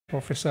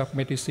Professor of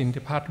Medicine,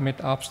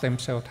 Department of Stem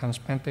Cell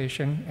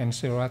Transplantation and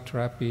Cellular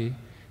Therapy,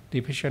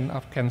 Division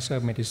of Cancer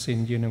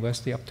Medicine,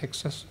 University of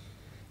Texas,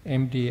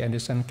 MD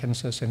Anderson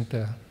Cancer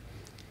Center.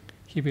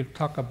 He will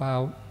talk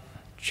about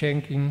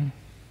changing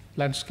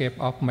landscape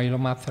of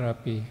myeloma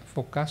therapy,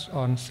 focus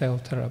on cell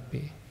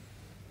therapy.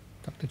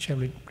 Dr.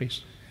 Champlin,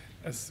 please.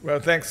 Yes, well,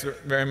 thanks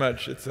very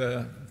much. It's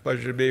a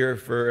pleasure to be here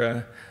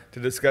to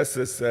discuss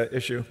this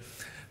issue.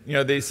 You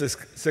know, the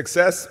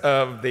success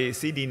of the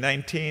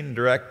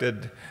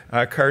CD19-directed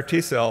CAR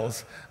T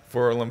cells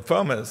for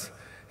lymphomas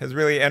has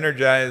really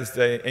energized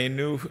a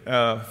new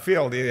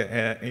field,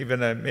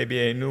 even maybe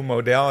a new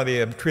modality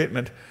of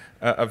treatment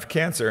of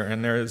cancer.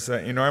 And there's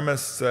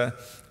enormous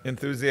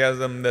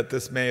enthusiasm that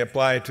this may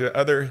apply to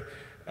other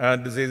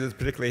diseases,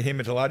 particularly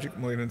hematologic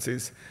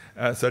malignancies,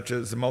 such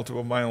as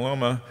multiple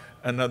myeloma,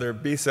 another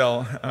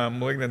B-cell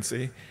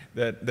malignancy,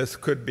 that this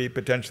could be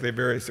potentially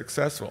very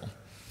successful.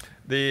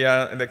 The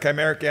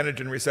chimeric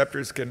antigen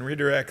receptors can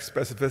redirect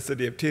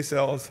specificity of T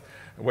cells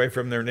away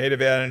from their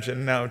native antigen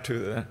now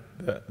to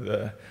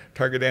the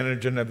target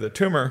antigen of the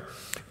tumor,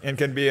 and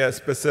can be a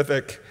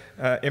specific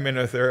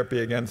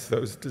immunotherapy against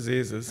those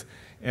diseases.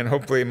 And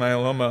hopefully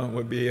myeloma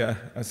would be a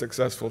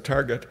successful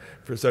target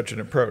for such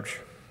an approach.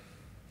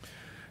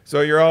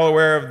 So you're all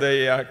aware of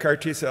the CAR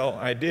T cell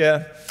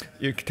idea.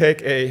 You take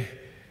the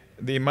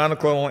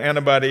monoclonal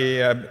antibody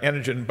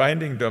antigen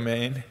binding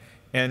domain,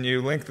 and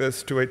you link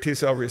this to a T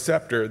cell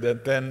receptor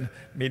that then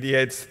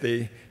mediates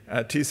the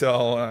T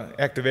cell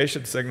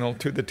activation signal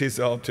to the T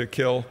cell to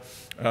kill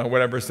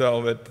whatever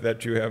cell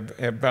that you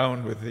have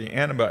bound with the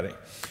antibody.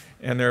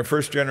 And there are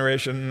first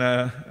generation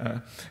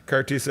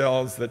CAR T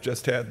cells that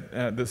just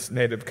had this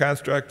native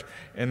construct,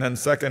 and then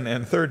second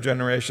and third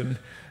generation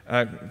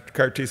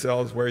CAR T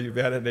cells where you've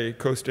added a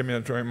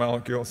co-stimulatory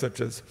molecule such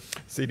as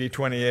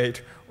CD28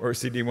 or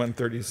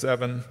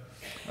CD137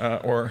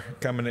 or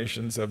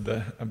combinations of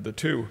the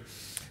two.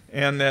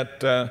 And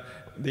that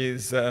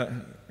these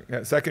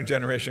second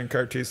generation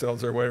CAR T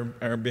cells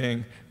are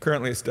being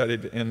currently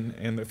studied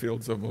in the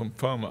fields of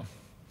lymphoma.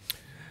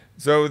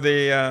 So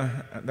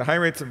the high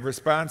rates of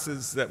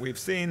responses that we've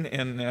seen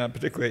in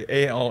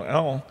particularly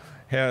ALL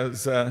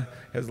has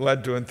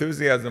led to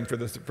enthusiasm for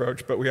this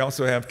approach, but we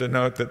also have to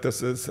note that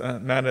this is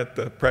not at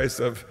the price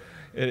of,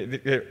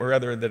 or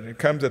rather that it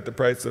comes at the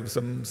price of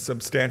some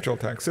substantial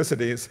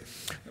toxicities,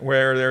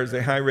 where there's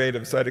a high rate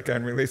of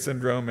cytokine release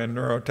syndrome and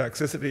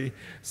neurotoxicity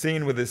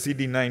seen with the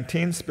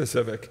CD19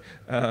 specific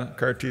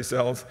CAR T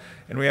cells,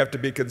 and we have to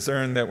be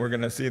concerned that we're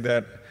going to see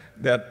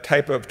that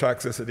type of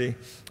toxicity,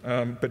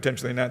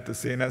 potentially not the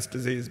CNS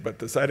disease, but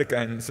the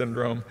cytokine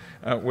syndrome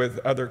with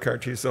other CAR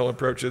T cell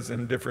approaches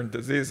in different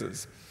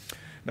diseases.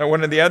 Now,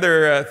 one of the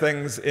other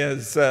things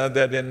is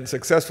that in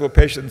successful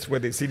patients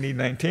with the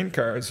CD19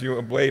 CARs, you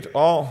ablate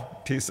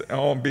all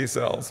B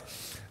cells,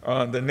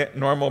 the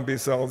normal B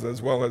cells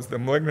as well as the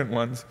malignant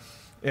ones.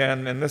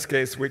 And in this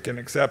case, we can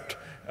accept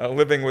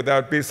living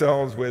without B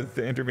cells with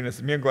the intravenous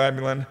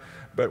immunoglobulin.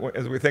 But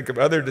as we think of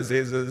other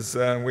diseases,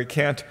 we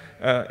can't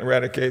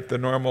eradicate the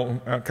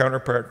normal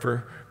counterpart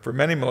for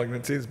many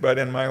malignancies. But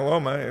in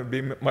myeloma, it would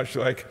be much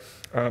like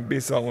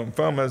B-cell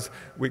lymphomas.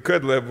 We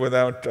could live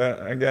without,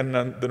 again,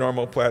 the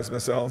normal plasma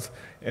cells.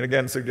 And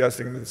again,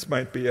 suggesting that this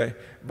might be a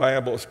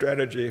viable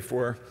strategy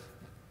for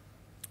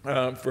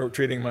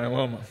treating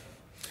myeloma.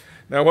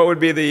 Now, what would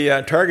be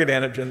the target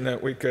antigen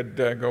that we could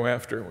go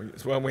after?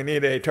 Well, we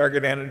need a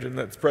target antigen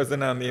that's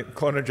present on the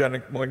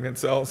clonogenic malignant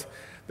cells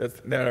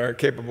that are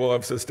capable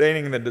of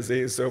sustaining the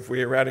disease. So if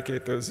we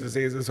eradicate those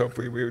diseases,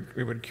 hopefully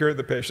we would cure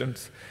the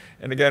patients.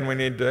 And again, we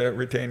need to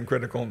retain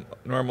critical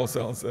normal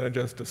cells that I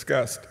just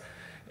discussed.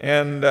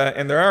 And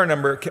there are a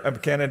number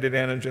of candidate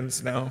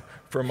antigens now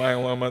for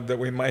myeloma that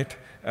we might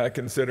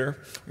consider.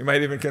 We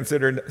might even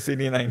consider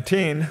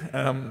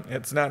CD19.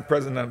 It's not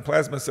present on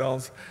plasma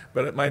cells,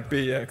 but it might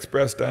be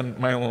expressed on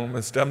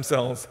myeloma stem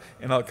cells,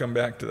 and I'll come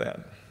back to that.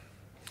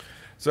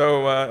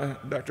 So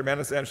Dr.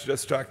 Manasanch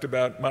just talked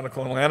about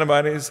monoclonal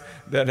antibodies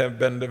that have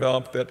been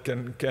developed that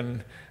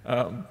can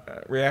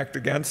react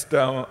against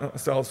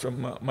cells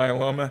from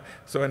myeloma.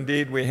 So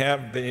indeed, we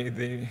have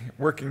the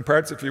working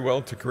parts, if you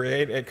will, to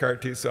create a CAR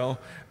T cell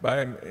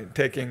by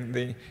taking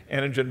the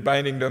antigen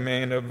binding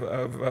domain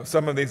of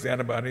some of these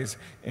antibodies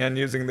and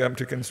using them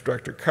to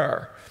construct a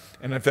CAR.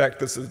 And in fact,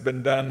 this has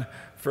been done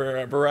for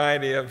a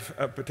variety of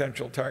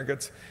potential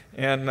targets.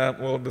 And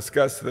we'll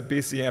discuss the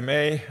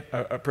BCMA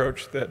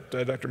approach that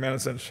Dr.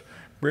 Manasanch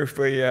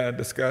briefly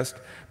discussed.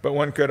 But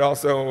one could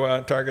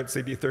also target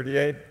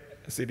CD38,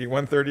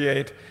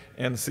 CD138,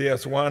 and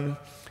CS1.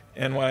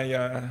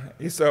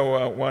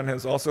 NY-ESO-1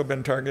 has also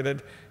been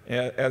targeted,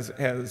 as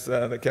has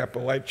the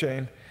capital light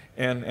chain,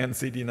 and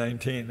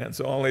CD19. And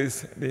so all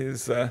these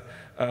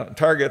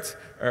targets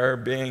are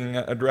being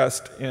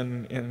addressed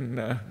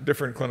in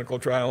different clinical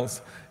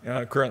trials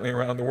currently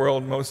around the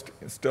world, most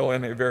still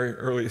in a very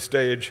early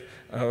stage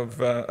of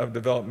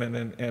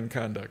development and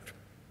conduct.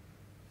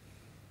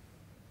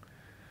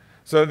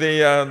 So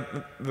the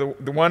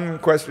one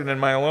question in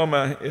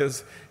myeloma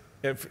is,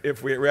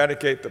 if we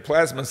eradicate the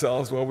plasma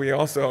cells, will we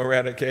also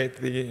eradicate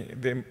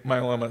the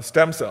myeloma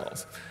stem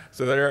cells?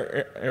 So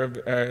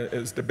there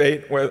is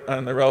debate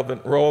on the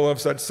relevant role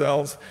of such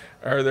cells.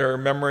 Are there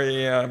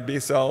memory B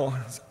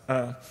cells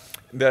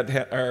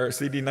that are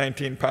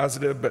CD19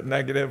 positive but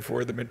negative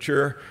for the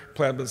mature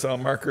plasma cell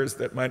markers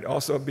that might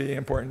also be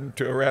important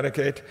to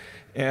eradicate?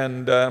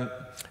 And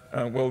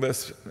will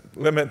this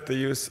limit the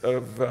use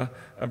of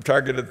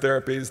targeted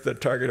therapies that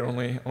target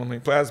only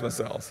plasma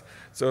cells?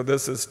 So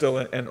this is still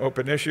an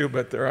open issue,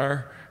 but there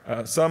are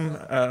some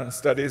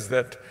studies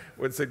that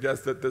would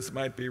suggest that this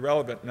might be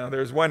relevant. Now,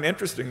 there's one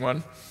interesting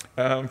one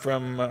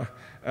from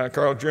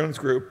Carl June's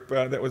group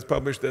that was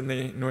published in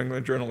the New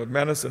England Journal of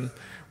Medicine,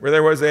 where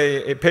there was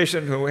a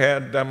patient who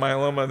had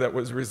myeloma that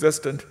was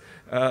resistant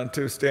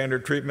to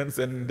standard treatments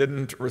and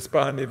didn't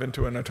respond even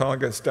to an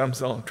autologous stem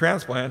cell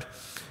transplant.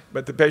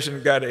 But the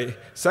patient got a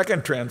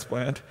second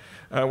transplant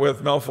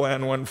with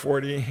melphalan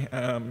 140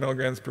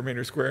 milligrams per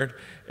meter squared,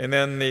 and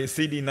then the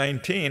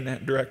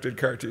CD19-directed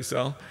CAR T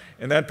cell,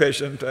 and that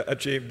patient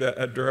achieved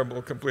a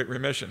durable complete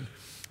remission.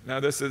 Now,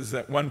 this is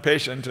one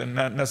patient and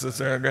not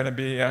necessarily going to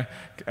be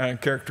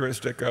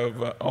characteristic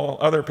of all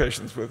other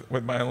patients with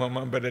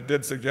myeloma, but it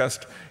did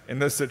suggest in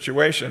this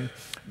situation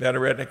that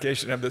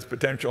eradication of this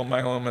potential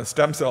myeloma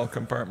stem cell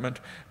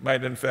compartment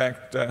might in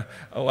fact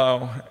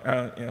allow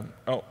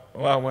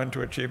one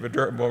to achieve a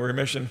durable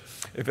remission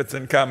if it's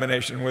in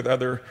combination with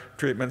other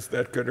treatments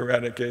that could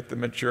eradicate the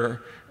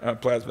mature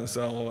plasma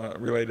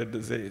cell-related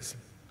disease.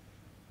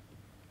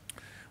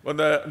 Well,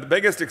 the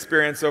biggest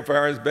experience so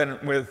far has been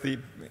with the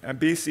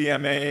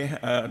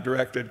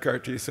BCMA-directed CAR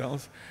T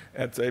cells.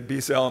 It's a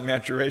B-cell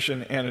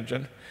maturation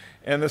antigen.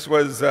 And this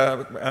was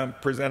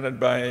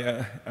presented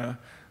by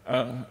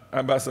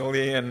Abbas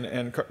Ali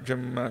and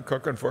Jim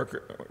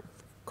Korkendorfer,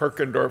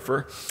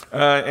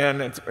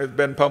 and it's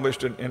been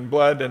published in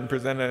Blood and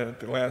presented at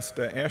the last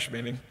ASH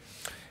meeting.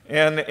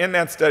 And in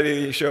that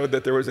study, he showed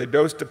that there was a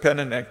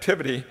dose-dependent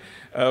activity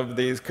of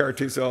these CAR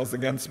T cells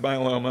against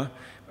myeloma,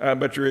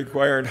 but you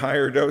required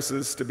higher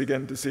doses to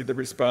begin to see the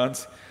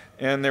response.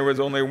 And there was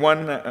only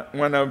one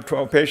of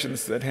 12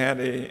 patients that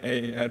had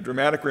a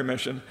dramatic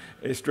remission,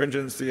 a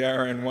stringent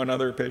CR, and one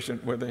other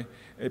patient with a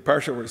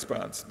partial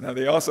response. Now,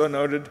 they also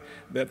noted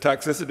that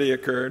toxicity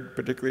occurred,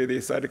 particularly the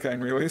cytokine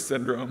release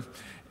syndrome,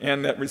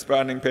 and that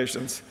responding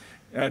patients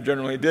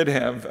generally did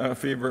have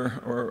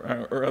fever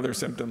or other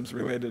symptoms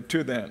related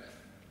to that.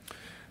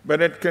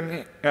 But it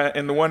can,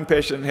 and the one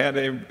patient had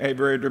a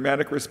very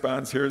dramatic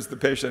response. Here's the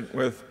patient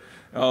with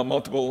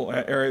multiple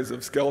areas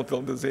of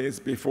skeletal disease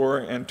before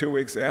and 2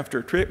 weeks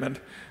after treatment,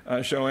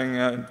 showing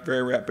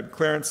very rapid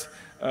clearance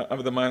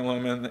of the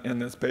myeloma in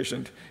this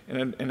patient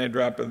and a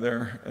drop of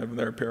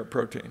their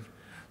paraprotein.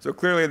 So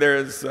clearly there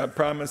is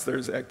promise,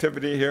 there's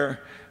activity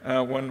here.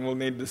 One will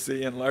need to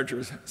see in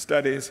larger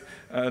studies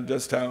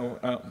just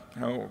how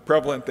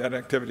prevalent that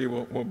activity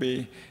will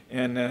be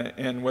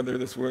and whether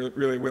this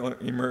really will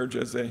emerge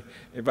as a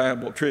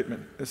viable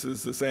treatment. This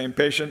is the same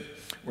patient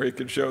where you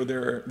could show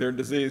their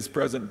disease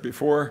present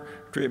before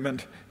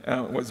treatment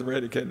was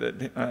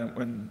eradicated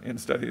when in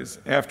studies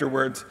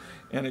afterwards.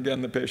 And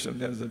again, the patient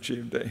has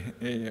achieved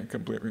a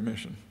complete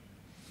remission.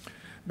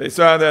 They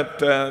saw that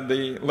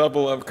the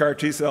level of CAR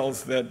T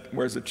cells that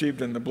was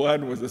achieved in the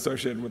blood was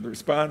associated with the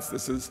response.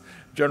 This is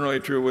generally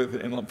true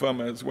in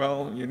lymphoma as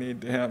well. You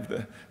need to have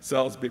the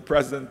cells be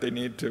present. They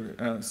need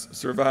to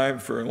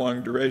survive for a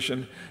long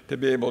duration to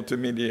be able to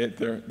mediate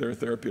their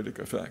therapeutic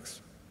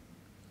effects.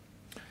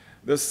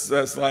 This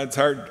slide's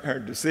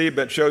hard to see,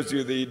 but shows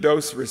you the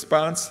dose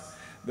response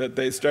that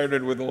they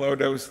started with a low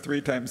dose,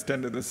 3 ×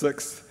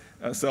 10⁶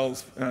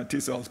 T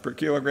cells per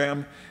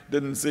kilogram.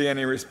 Didn't see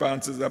any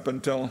responses up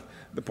until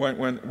the point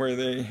where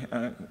they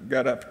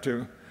got up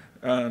to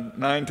 9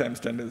 ×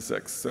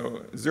 10⁶.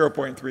 So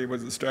 0.3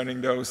 was the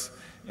starting dose,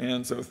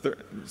 and so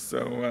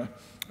a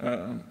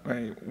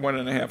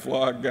 1.5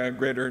 log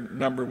greater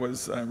number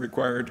was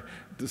required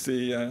to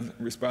see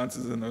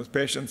responses in those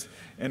patients.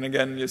 And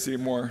again, you see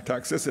more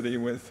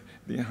toxicity with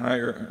the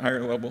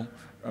higher level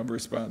of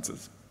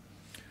responses.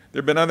 There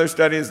have been other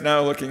studies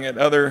now looking at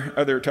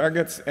other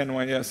targets,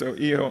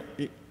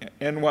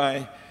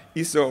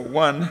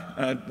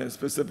 NY-ESO-1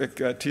 specific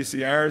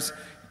TCRs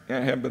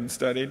have been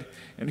studied.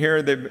 And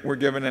here they were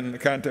given in the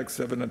context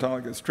of an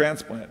autologous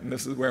transplant. And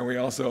this is where we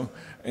also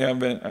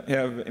have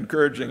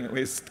encouraging, at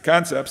least,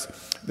 concepts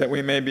that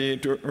we may be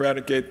to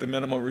eradicate the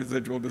minimal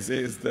residual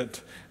disease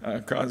that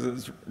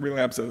causes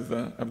relapse of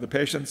the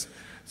patients.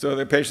 So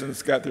the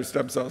patients got their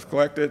stem cells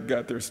collected,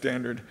 got their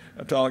standard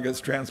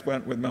autologous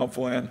transplant with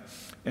melphalan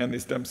and the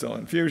stem cell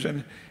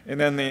infusion. And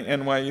then the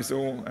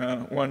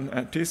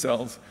NY-ESO-1 T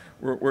cells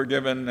were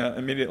given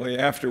immediately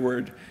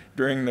afterward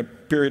during the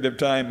period of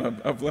time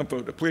of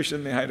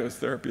lymphodepletion. The high-dose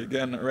therapy,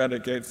 again,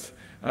 eradicates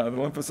the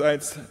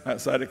lymphocytes.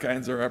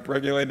 Cytokines are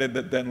upregulated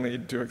that then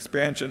lead to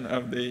expansion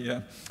of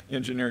the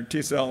engineered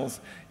T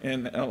cells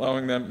and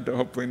allowing them to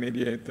hopefully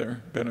mediate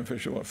their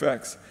beneficial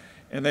effects.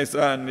 And they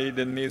saw indeed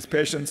in these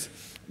patients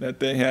that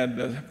they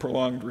had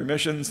prolonged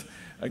remissions.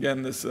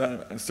 Again, this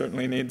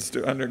certainly needs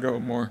to undergo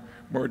more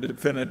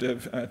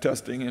definitive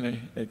testing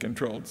in a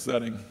controlled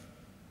setting.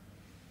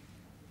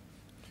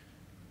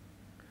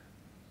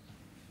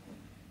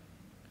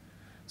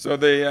 So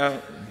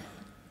the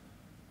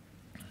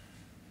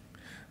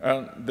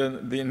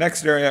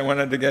next area I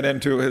wanted to get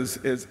into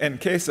is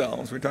NK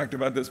cells. We talked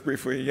about this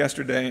briefly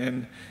yesterday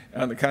in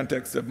the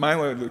context of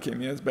myeloid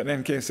leukemias, but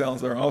NK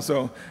cells are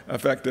also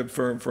effective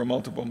for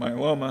multiple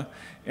myeloma.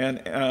 And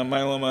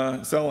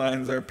myeloma cell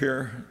lines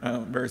appear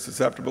very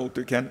susceptible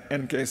to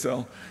NK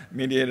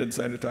cell-mediated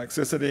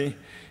cytotoxicity.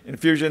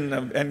 Infusion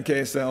of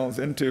NK cells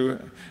into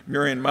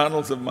murine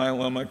models of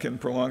myeloma can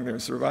prolong their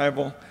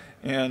survival,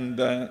 and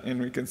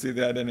we can see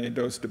that in a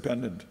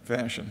dose-dependent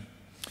fashion.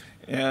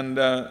 And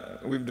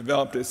we've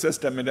developed a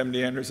system at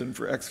MD Anderson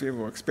for ex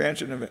vivo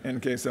expansion of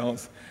NK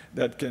cells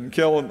that can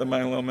kill the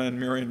myeloma in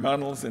murine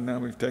models, and now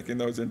we've taken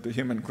those into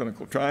human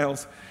clinical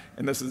trials.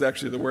 And this is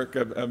actually the work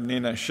of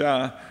Nina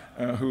Shah,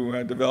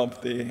 who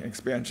developed the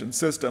expansion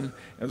system,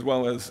 as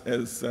well as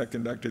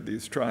conducted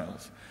these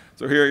trials.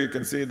 So here you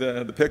can see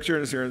the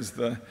pictures. Here's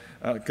the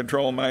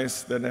control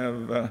mice that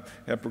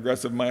have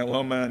progressive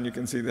myeloma, and you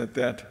can see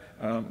that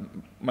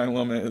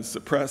myeloma is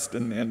suppressed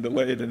and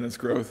delayed in its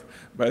growth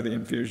by the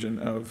infusion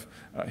of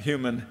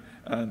human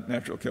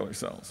natural killer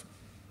cells.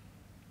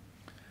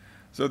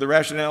 So the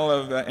rationale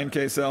of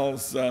NK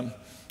cells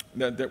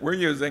that we're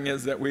using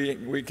is that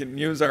we can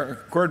use our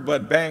cord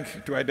blood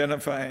bank to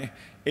identify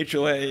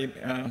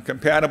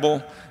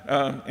HLA-compatible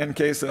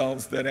NK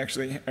cells that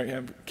actually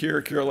have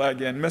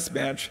cure-ligand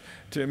mismatch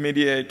to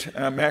mediate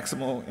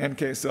maximal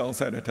NK cell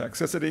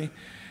cytotoxicity.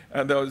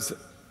 Those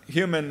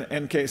human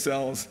NK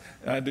cells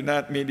do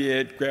not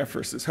mediate graft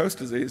versus host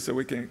disease, so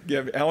we can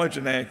give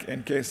allogeneic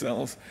NK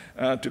cells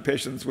to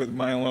patients with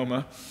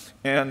myeloma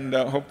and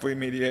hopefully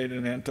mediate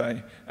an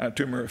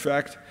anti-tumor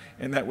effect,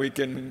 and that we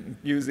can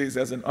use these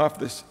as an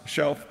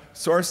off-the-shelf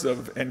source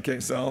of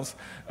NK cells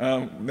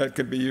that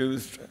could be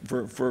used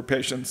for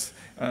patients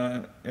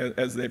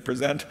as they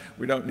present.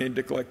 We don't need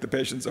to collect the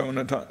patient's own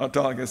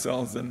autologous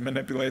cells and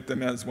manipulate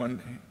them as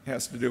one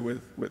has to do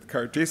with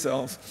CAR T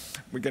cells.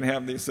 We can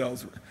have these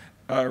cells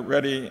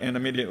ready and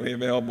immediately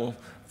available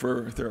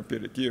for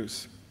therapeutic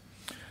use.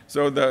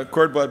 So the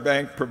cord blood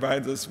bank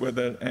provides us with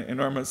an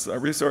enormous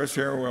resource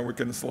here where we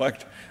can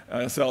select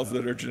cells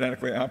that are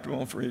genetically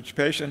optimal for each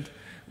patient.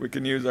 We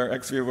can use our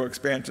ex vivo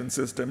expansion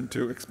system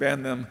to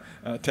expand them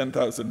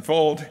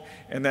 10,000-fold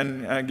and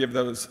then give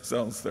those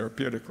cells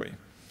therapeutically.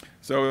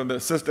 So the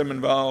system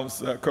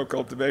involves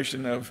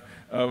co-cultivation of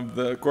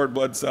the cord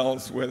blood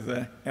cells with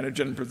an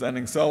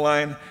antigen-presenting cell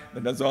line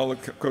that has all the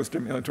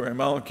co-stimulatory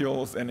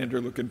molecules and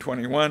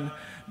interleukin-21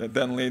 that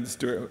then leads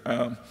to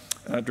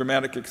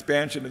dramatic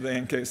expansion of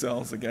the NK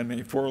cells, again,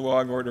 a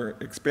 4-log order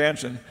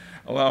expansion,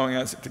 allowing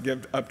us to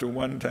give up to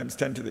 1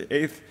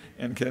 ×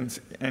 10⁸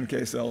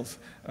 NK cells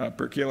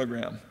per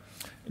kilogram.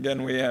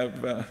 Again, we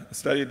have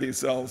studied these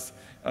cells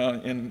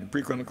in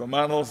preclinical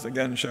models,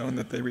 again shown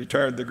that they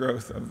retard the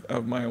growth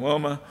of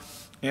myeloma,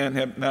 and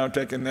have now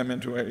taken them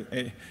into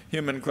a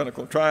human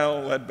clinical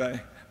trial led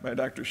by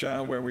Dr.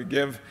 Shah, where we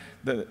give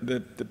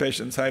the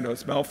patient's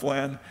high-dose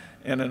melphalan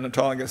and an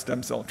autologous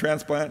stem cell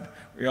transplant.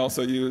 We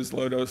also use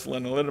low-dose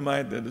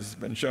lenalidomide that has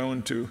been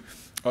shown to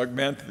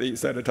augment the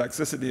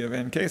cytotoxicity of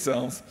NK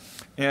cells,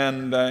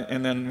 and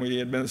then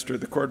we administer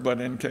the cord blood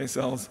NK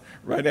cells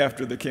right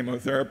after the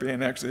chemotherapy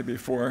and actually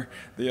before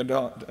the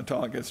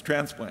autologous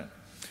transplant.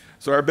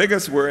 So our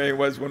biggest worry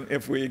was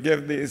if we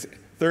give these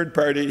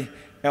third-party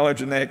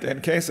allogeneic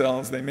NK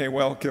cells, they may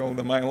well kill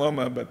the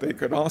myeloma, but they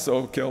could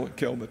also kill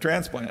the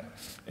transplant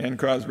and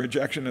cause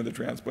rejection of the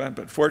transplant.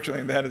 But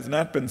fortunately, that has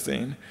not been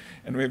seen,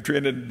 and we've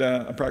treated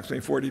approximately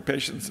 40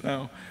 patients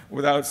now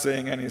without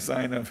seeing any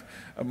sign of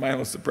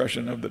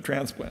myelosuppression of the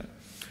transplant.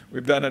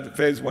 We've done a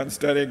phase 1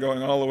 study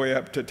going all the way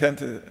up to 10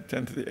 to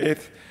the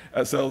 8th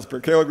cells per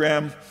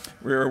kilogram.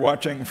 We were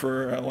watching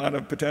for a lot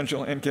of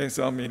potential NK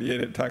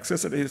cell-mediated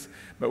toxicities,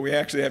 but we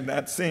actually have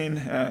not seen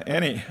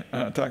any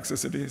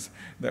toxicities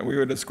that we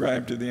would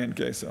ascribe to the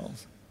NK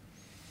cells.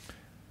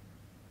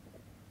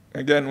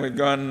 Again, we've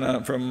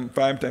gone from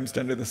 5 ×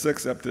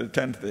 10⁶ up to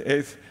 10 to the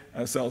 8th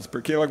cells per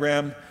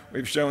kilogram.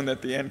 We've shown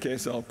that the NK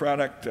cell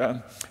product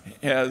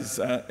has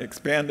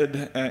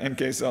expanded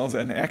NK cells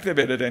and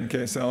activated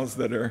NK cells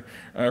that are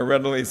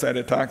readily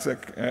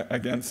cytotoxic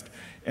against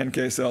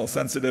NK cell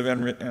sensitive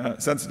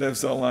and sensitive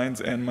cell lines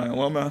and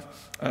myeloma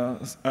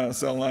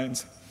cell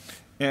lines,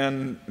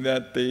 and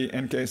that the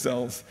NK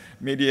cells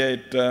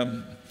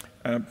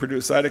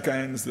produce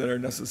cytokines that are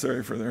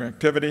necessary for their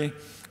activity,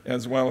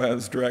 as well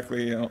as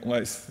directly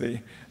lyse the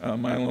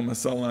myeloma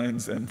cell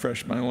lines and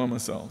fresh myeloma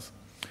cells.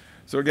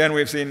 So again,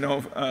 we've seen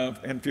no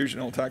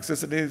infusional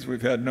toxicities.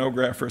 We've had no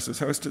graft versus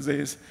host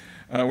disease.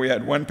 We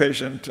had 1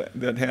 patient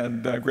that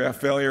had graft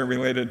failure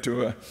related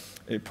to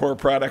a poor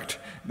product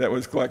that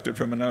was collected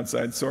from an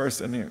outside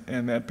source,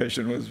 and that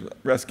patient was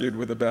rescued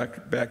with a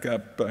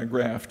backup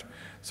graft.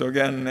 So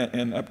again,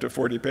 in up to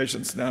 40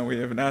 patients now, we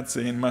have not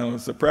seen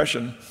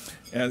myelosuppression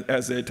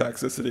as a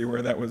toxicity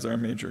where that was our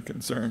major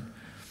concern.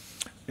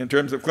 In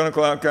terms of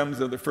clinical outcomes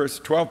of the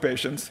first 12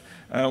 patients,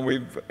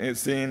 we've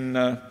seen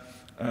that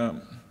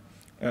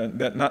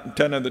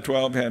 10 of the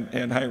 12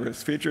 had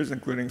high-risk features,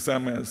 including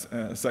some as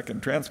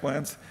second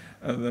transplants.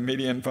 The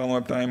median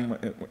follow-up time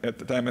at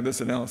the time of this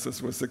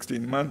analysis was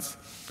 16 months.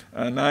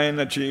 9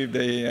 achieved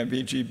a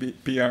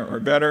VGPR or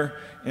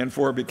better, and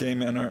 4 became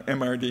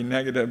MRD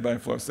negative by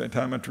flow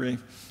cytometry,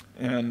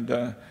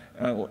 and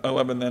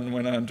 11 then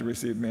went on to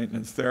receive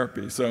maintenance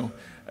therapy. So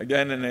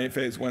again, in a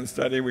phase 1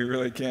 study, we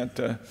really can't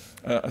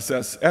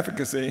assess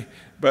efficacy,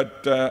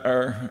 but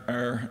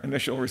our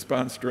initial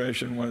response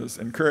duration was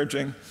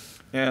encouraging,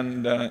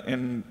 and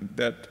in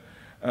that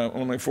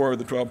only 4 of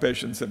the 12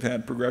 patients have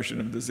had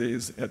progression of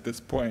disease at this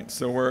point.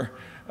 So we're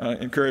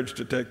encouraged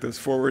to take this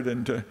forward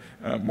into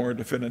more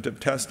definitive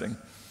testing.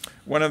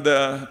 One of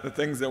the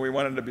things that we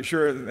wanted to be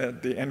sure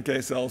that the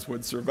NK cells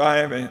would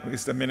survive at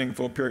least a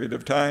meaningful period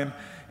of time,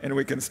 and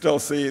we can still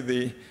see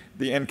the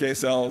NK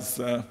cells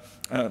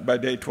by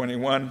day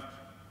 21.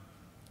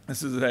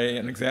 This is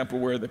an example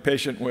where the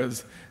patient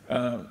was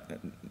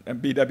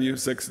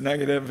BW6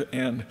 negative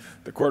and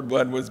the cord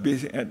blood was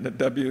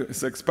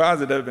BW6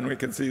 positive, and we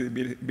can see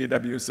the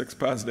BW6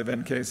 positive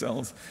NK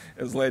cells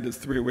as late as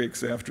 3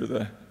 weeks after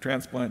the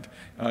transplant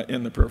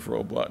in the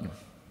peripheral blood.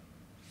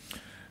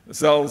 The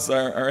cells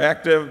are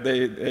active.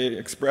 They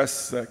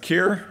express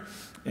KIR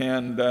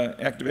and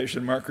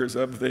activation markers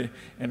of the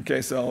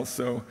NK cells,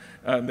 so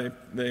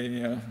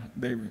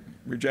they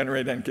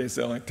regenerate NK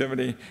cell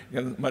activity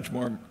much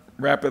more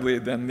rapidly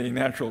than the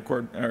natural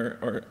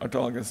or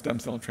autologous stem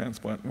cell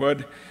transplant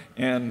would,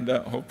 and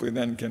hopefully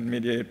then can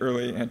mediate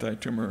early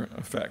anti-tumor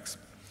effects.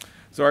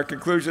 So our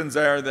conclusions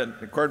are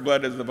that cord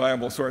blood is a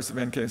viable source of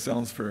NK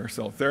cells for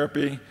cell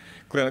therapy.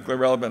 Clinically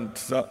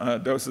relevant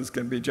doses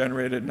can be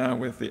generated now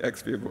with the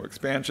ex vivo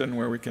expansion,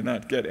 where we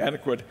cannot get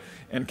adequate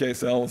NK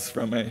cells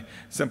from a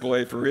simple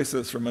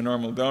apheresis from a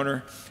normal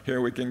donor.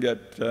 Here we can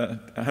get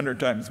 100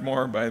 times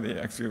more by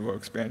the ex vivo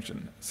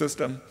expansion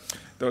system.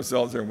 Those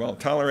cells are well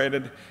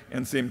tolerated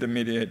and seem to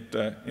mediate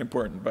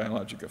important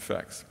biologic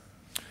effects.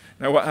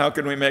 Now, how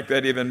can we make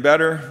that even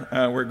better?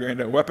 We're going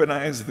to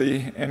weaponize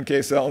the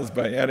NK cells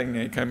by adding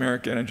a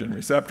chimeric antigen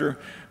receptor.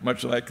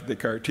 Much like the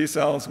CAR T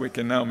cells, we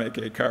can now make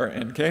a CAR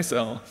NK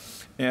cell,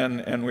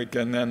 and we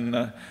can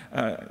then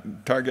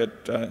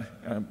target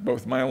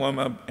both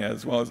myeloma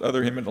as well as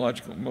other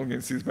hematological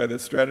malignancies by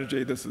this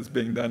strategy. This is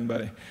being done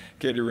by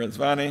Katie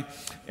Rezvani.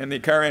 And the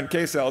CAR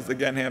NK cells,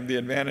 again, have the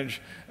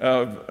advantage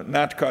of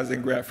not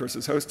causing graft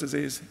versus host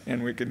disease,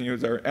 and we can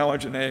use our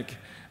allogeneic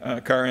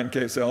CAR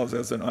NK cells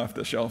as an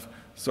off-the-shelf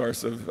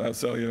source of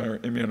cellular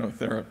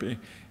immunotherapy,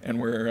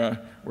 and we're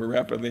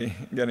rapidly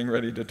getting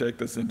ready to take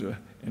this into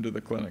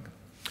the clinic.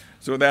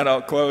 So with that,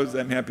 I'll close.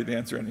 I'm happy to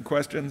answer any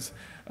questions.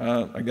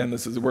 Again,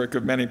 this is the work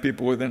of many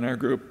people within our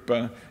group.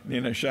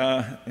 Nina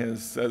Shah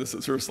this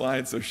is her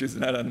slide, so she's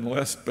not on the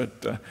list,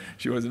 but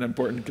she was an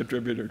important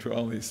contributor to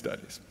all these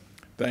studies.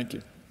 Thank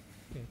you.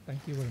 Okay, thank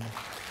you very much.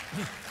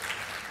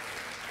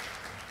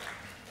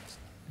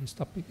 This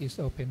topic is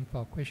open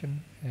for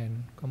question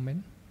and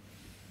comment.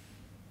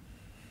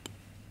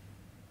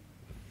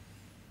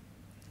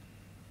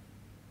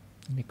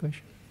 Any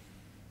question?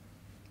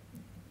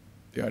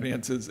 The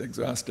audience is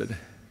exhausted.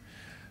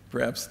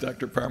 Perhaps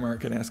Dr. Parmar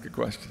can ask a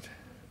question.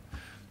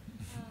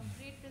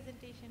 Great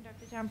presentation,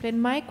 Dr. Champlin.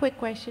 My quick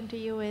question to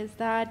you is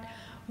that,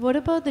 what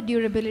about the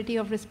durability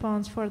of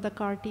response for the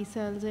CAR T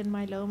cells in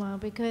myeloma?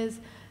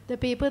 Because the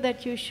paper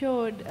that you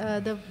showed,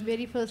 the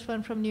very first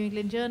one from New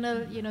England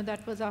Journal,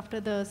 that was after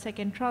the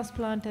second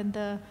transplant, and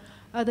the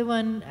other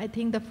one, I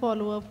think the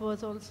follow-up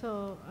was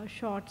also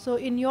short. So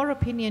in your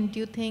opinion, do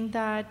you think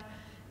that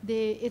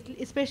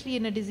especially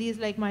in a disease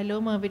like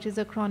myeloma, which is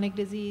a chronic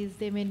disease,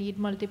 they may need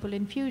multiple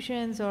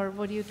infusions, or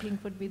what do you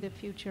think would be the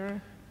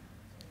future?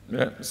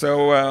 Yeah,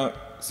 so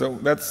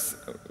that's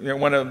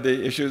one of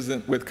the issues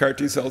with CAR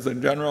T cells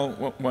in general.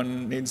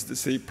 One needs to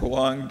see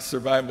prolonged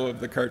survival of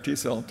the CAR T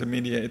cell to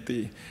mediate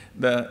the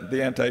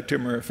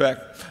anti-tumor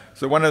effect.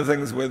 So one of the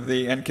things with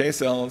the NK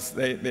cells,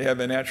 they have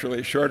a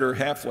naturally shorter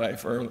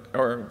half-life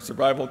or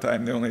survival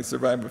time. They only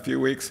survive a few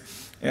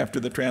weeks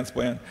after the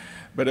transplant.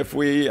 But if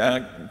we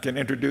can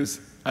introduce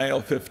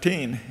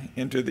IL-15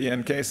 into the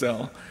NK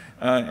cell,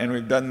 and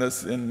we've done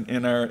this in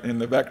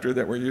the vector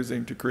that we're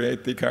using to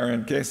create the CAR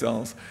NK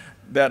cells,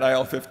 that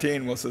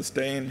IL-15 will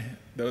sustain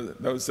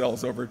those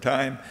cells over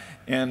time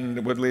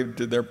and would lead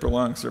to their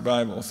prolonged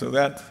survival. So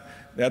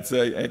that's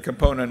a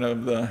component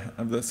of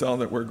the cell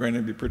that we're going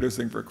to be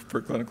producing for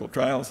clinical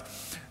trials.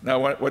 Now,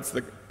 what's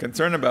the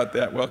concern about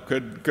that? Well,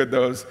 could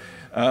those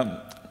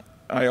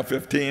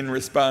IL-15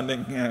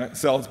 responding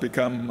cells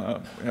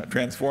become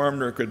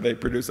transformed, or could they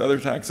produce other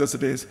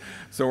toxicities?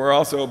 So we're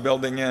also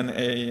building in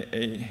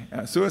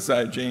a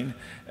suicide gene,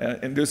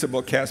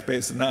 inducible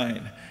caspase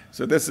 9.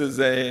 So this is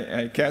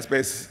a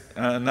caspase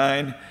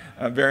 9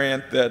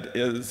 variant that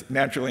is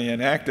naturally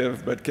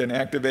inactive, but can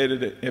activate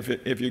it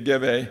if you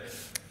give a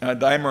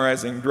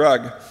dimerizing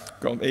drug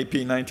called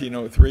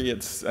AP1903.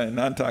 It's a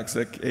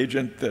non-toxic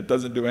agent that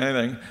doesn't do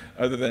anything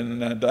other than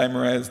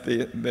dimerize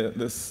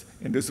this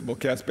inducible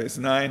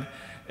caspase-9.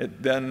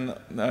 It then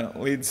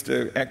leads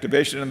to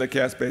activation of the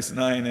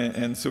caspase-9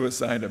 and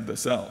suicide of the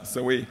cell.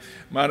 So we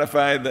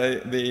modify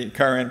the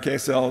CAR-NK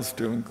cells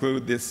to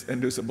include this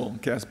inducible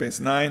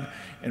caspase-9,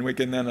 and we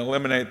can then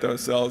eliminate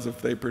those cells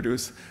if they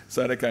produce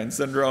cytokine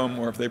syndrome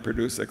or if they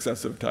produce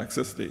excessive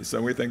toxicity.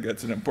 So we think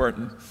it's an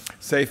important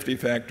safety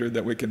factor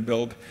that we can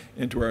build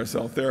into our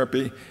cell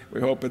therapy. We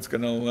hope it's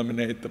going to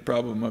eliminate the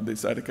problem of the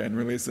cytokine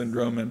release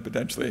syndrome and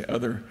potentially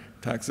other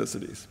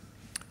toxicities.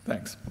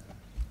 Thanks.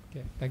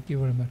 Okay, thank you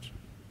very much.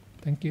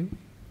 Thank you.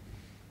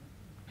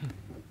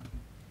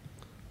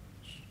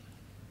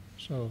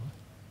 So